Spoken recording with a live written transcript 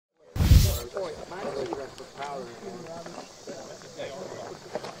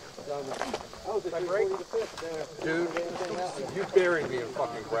Dude, you buried me in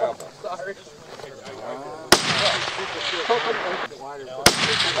fucking gravel. Sorry.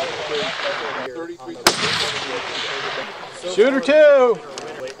 Shooter 2!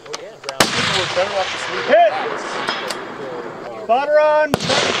 Hit! Spotter on,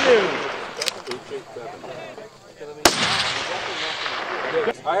 target 2.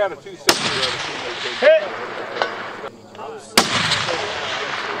 I had a 260 Hit!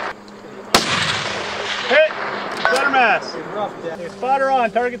 Hit! Center mass. Spotter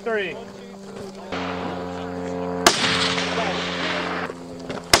on, target 3.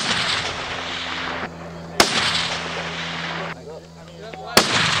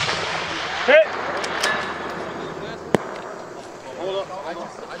 Hit! Hold up.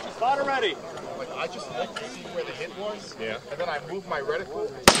 Spotter ready. I just looked to see where the hit was, and then I moved my reticle.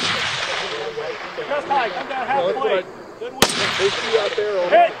 Just high, come down half plate. Good win. They see out there on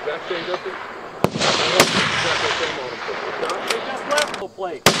hit! The exact same distance. They just left the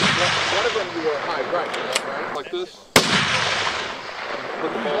plate. One of them you were high, right? Like this.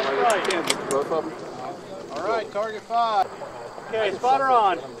 Put the ball right in. Both of them. All right, target 5. Okay, spotter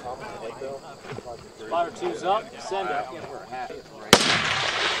on. Spotter 2's up, send it.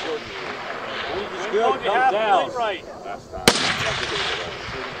 Good, come down. Right.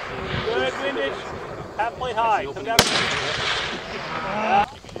 Good windage. Half plate high. Come down.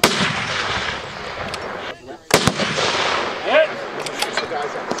 Hit.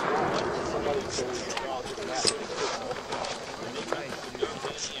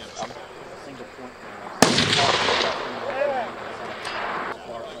 Single point.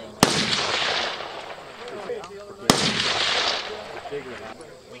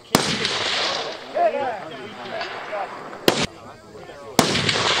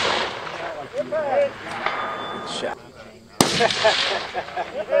 Good shot.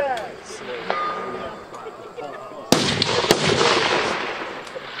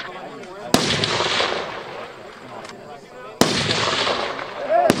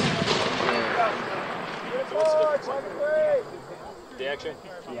 The action?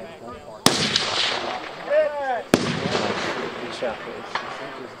 Yeah. Good shot,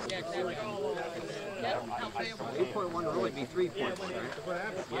 8.1 would really be 3 points, right?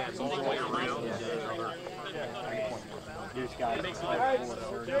 yeah, it's all the way around. These guys.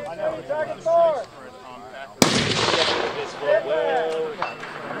 I know. Target 4!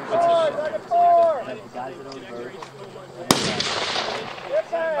 Target 4! The guys that over. Get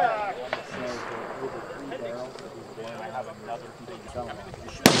back! I have another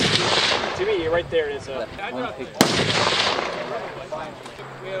to me, right there is a one pick.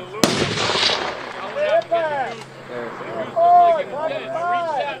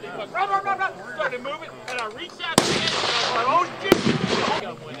 Started moving, and I reached out to him, and I was like, oh shit!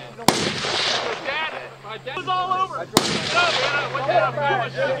 My dad was all over.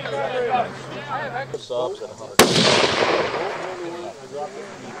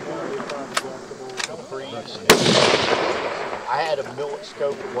 I had a millet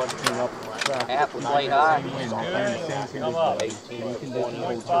scope at one time. Half was late high. Come up. 18,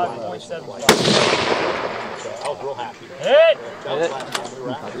 20, 5.7. I was real happy. Hit!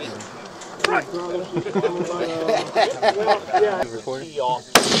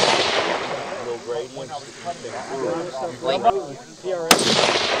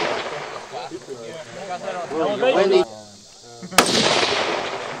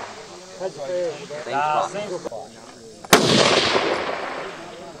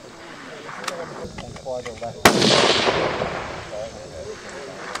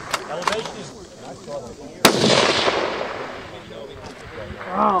 Elevation is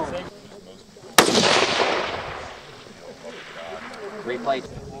Replay.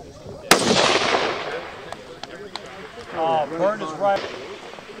 oh, burn is right.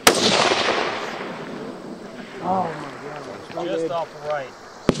 Oh my God. Just off the right.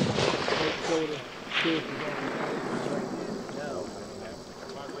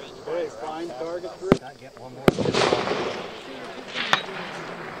 Okay, fine, target 3. Not get one more.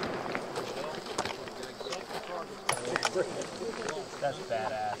 That's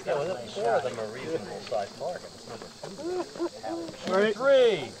badass. Yeah, well, nice 4 of them are reasonable sized targets. Number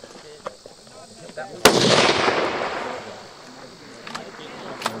 3.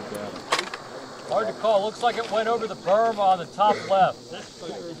 Hard to call. Looks like it went over the berm on the top left.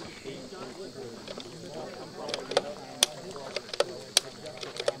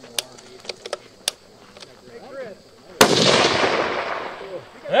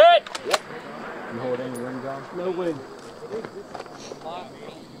 Hit! You hold any wind, John? No wind.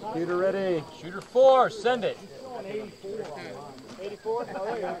 Shooter ready. Shooter 4, send it. 84? Oh,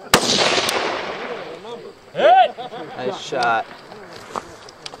 there you are. Hit! Nice shot.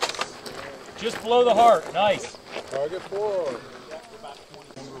 Just below the heart. Nice. Target 4.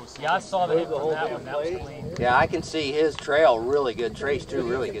 Yeah, I saw the hit from that one. That was clean. Yeah, I can see his trail really good. Trace too,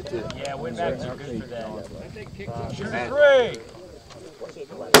 really good too. Yeah, went back too good for that. Shooter Man. 3.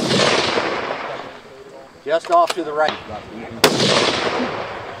 Just off to the right.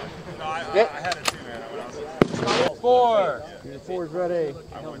 Hit. 4. Shooter 4's ready.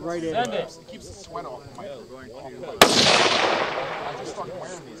 Right in. Send it. It keeps the sweat off of my I just started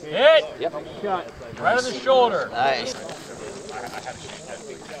wearing these. Hit! Yep. Shot. Right on the shoulder. Nice.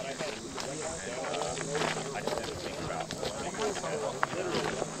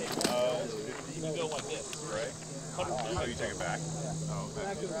 Oh, you take it back. Oh,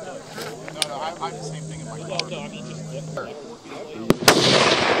 that's no, I have the same thing in my car.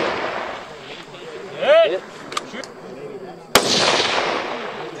 Hit!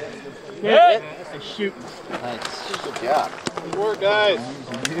 Hit! Shoot. Nice. Good job. Good work, guys.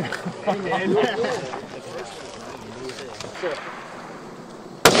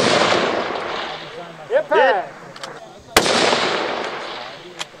 Impact.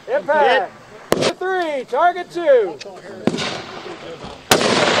 Impact. 3, target 2.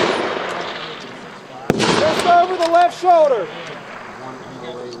 Just over the left shoulder.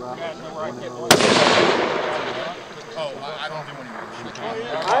 Oh, I don't do any.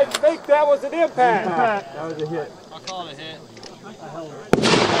 I think that was an impact. That was a hit. I'll call it a hit.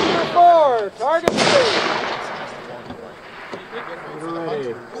 4, target 3.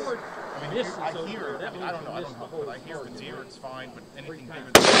 Ready. I mean, I hear it. I mean, I don't know, but I hear it's here, it's fine, but anything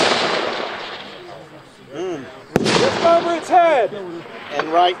bigger than Just over its head. And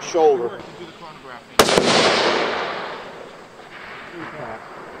right shoulder.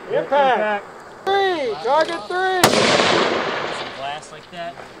 Impact. 3, target 3. Glass like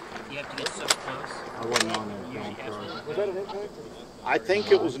that, you have to get so close. I wasn't on there. Was that an impact? I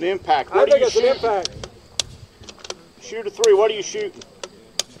think it was an impact. I What are think you it's an shooting? impact. Shooter 3, what are you shooting?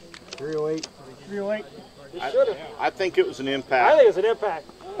 308. 308. It should have. I think it was an I impact. think it's an impact.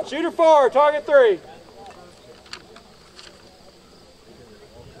 Shooter 4, target 3.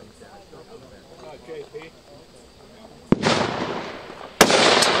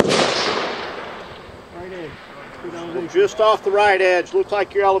 Right in. Well, just off the right edge. Looked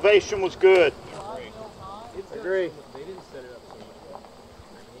like your elevation was good. Agree.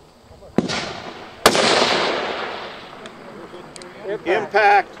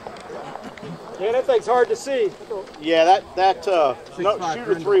 Impact. Yeah, that thing's hard to see. Yeah, no,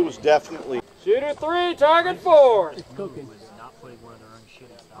 shooter 3 was definitely. Shooter 3, target 4. Not putting one of their own shit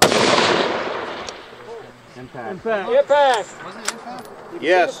in. Impact. Impact.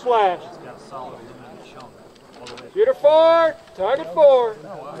 Yes. Splash. It's got a solid aluminum chunk all the way. Shooter 4, target 4.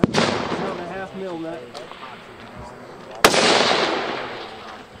 1.5 mil net.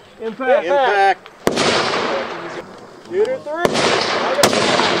 Impact. Impact. Shooter 3, target 4.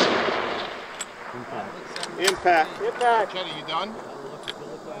 Impact. Impact. Kenny, you done?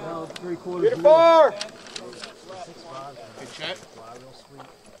 Shooter 4. Hey, Chet?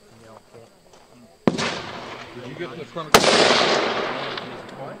 Did you get the front?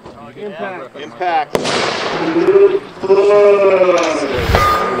 Impact. Impact.